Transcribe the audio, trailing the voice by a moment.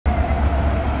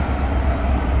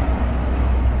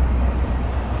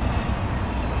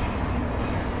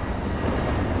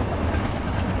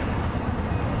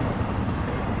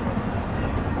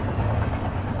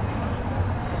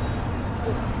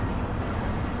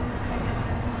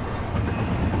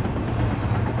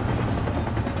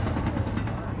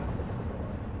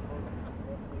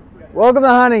Welcome to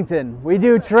Huntington. We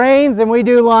do trains and we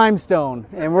do limestone,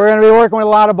 and we're going to be working with a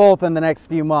lot of both in the next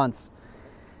few months.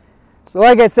 So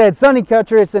like I said, Sonny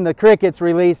Cuttress and the Crickets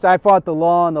released I Fought the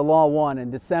Law and the Law Won in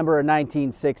December of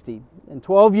 1960. And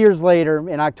 12 years later,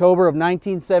 in October of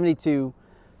 1972,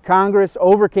 Congress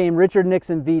overcame Richard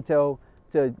Nixon's veto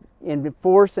to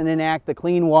enforce and enact the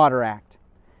Clean Water Act.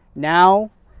 Now,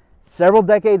 several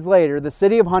decades later, the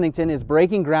City of Huntington is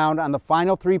breaking ground on the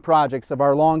final 3 projects of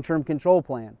our long-term control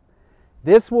plan.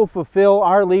 This will fulfill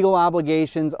our legal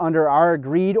obligations under our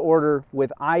agreed order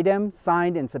with IDEM,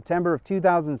 signed in September of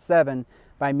 2007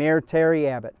 by Mayor Terry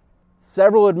Abbott.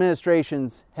 Several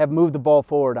administrations have moved the ball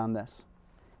forward on this.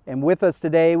 And with us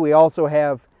today, we also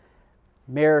have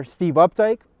Mayor Steve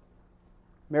Updike,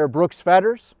 Mayor Brooks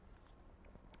Fetters,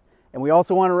 and we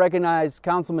also want to recognize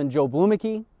Councilman Joe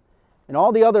Blumeke and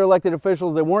all the other elected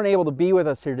officials that weren't able to be with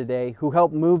us here today who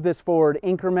helped move this forward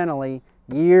incrementally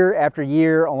year after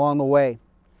year along the way.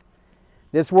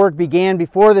 This work began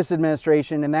before this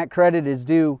administration, and that credit is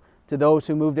due to those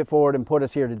who moved it forward and put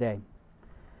us here today.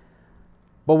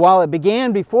 But while it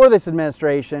began before this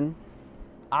administration,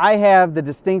 I have the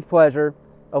distinct pleasure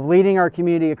of leading our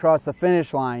community across the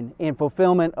finish line in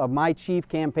fulfillment of my chief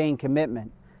campaign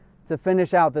commitment to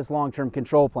finish out this long-term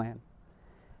control plan.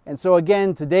 And so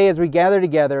again, today as we gather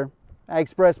together, I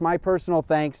express my personal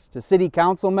thanks to City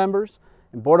Council members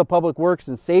and Board of Public Works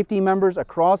and Safety members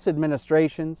across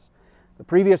administrations, the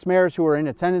previous mayors who are in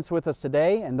attendance with us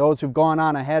today and those who've gone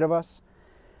on ahead of us,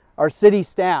 our city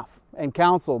staff and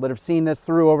council that have seen this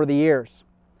through over the years,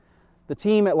 the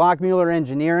team at Lockmuller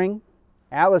Engineering,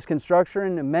 Atlas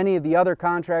Construction, and many of the other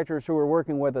contractors who are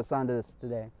working with us on this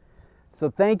today. So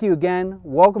thank you again.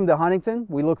 Welcome to Huntington.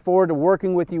 We look forward to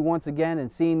working with you once again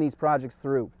and seeing these projects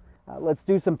through. Let's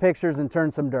do some pictures and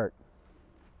turn some dirt.